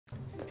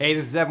Hey,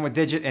 this is Evan with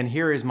Dgit, and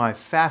here is my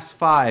Fast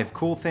 5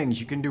 cool things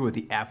you can do with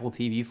the Apple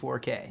TV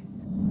 4K.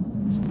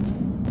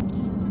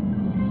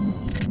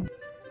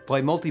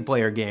 Play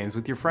multiplayer games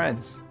with your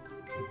friends.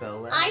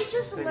 I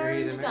just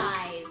learned,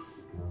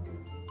 guys.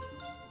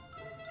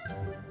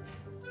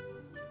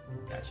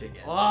 Gotcha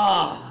again.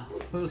 Oh,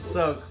 it was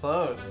so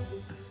close.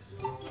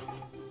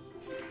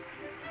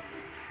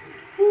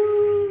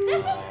 This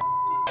is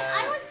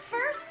I was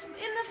first in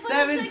the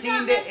footage. 17 I got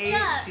to messed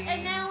up, 18.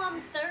 and now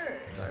I'm third.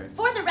 Sorry.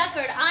 For the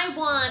record, I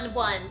won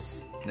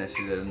once. No,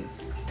 she didn't.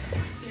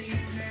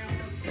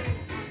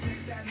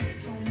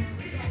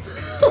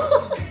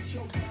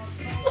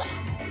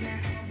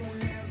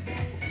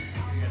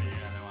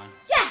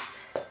 Yes!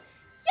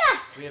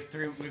 Yes! We have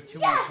two Yes!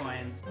 more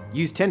coins.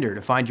 Use Tinder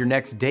to find your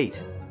next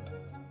date.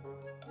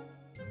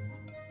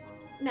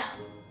 No.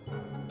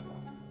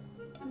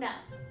 No.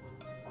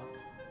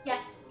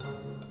 Yes.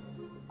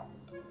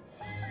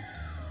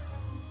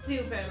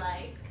 Super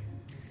like.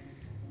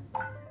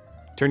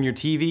 Turn your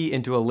TV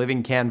into a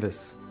living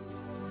canvas.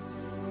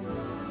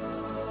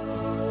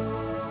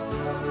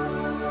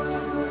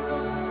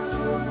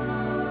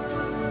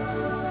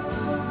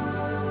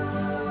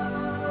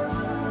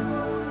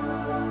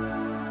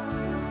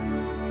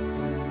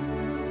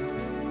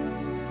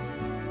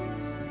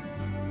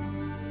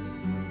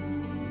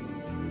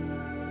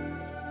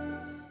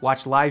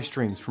 Watch live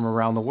streams from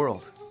around the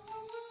world.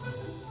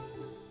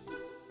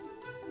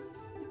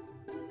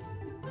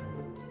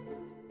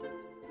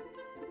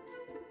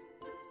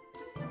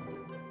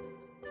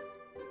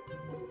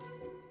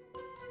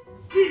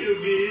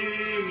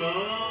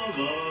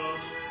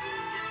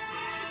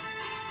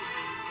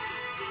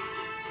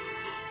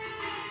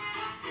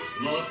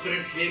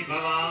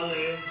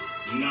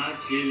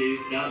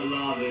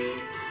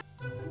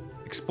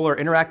 Explore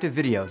interactive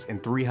videos in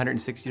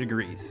 360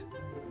 degrees.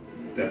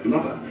 Their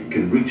blubber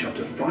can reach up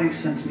to 5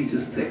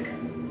 centimeters thick,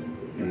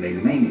 and they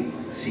mainly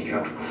seek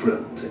out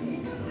krill to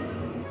eat.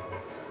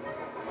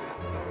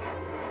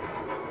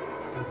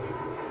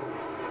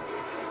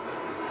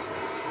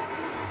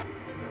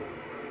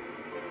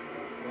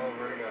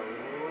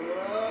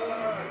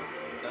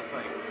 That's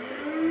like...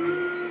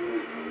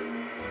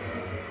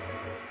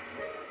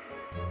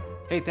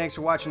 Hey, thanks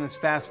for watching this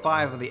Fast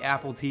 5 of the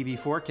Apple TV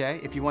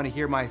 4K. If you want to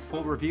hear my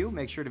full review,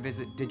 make sure to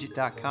visit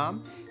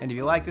Dgit.com. And if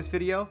you like this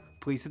video,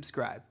 please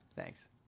subscribe. Thanks.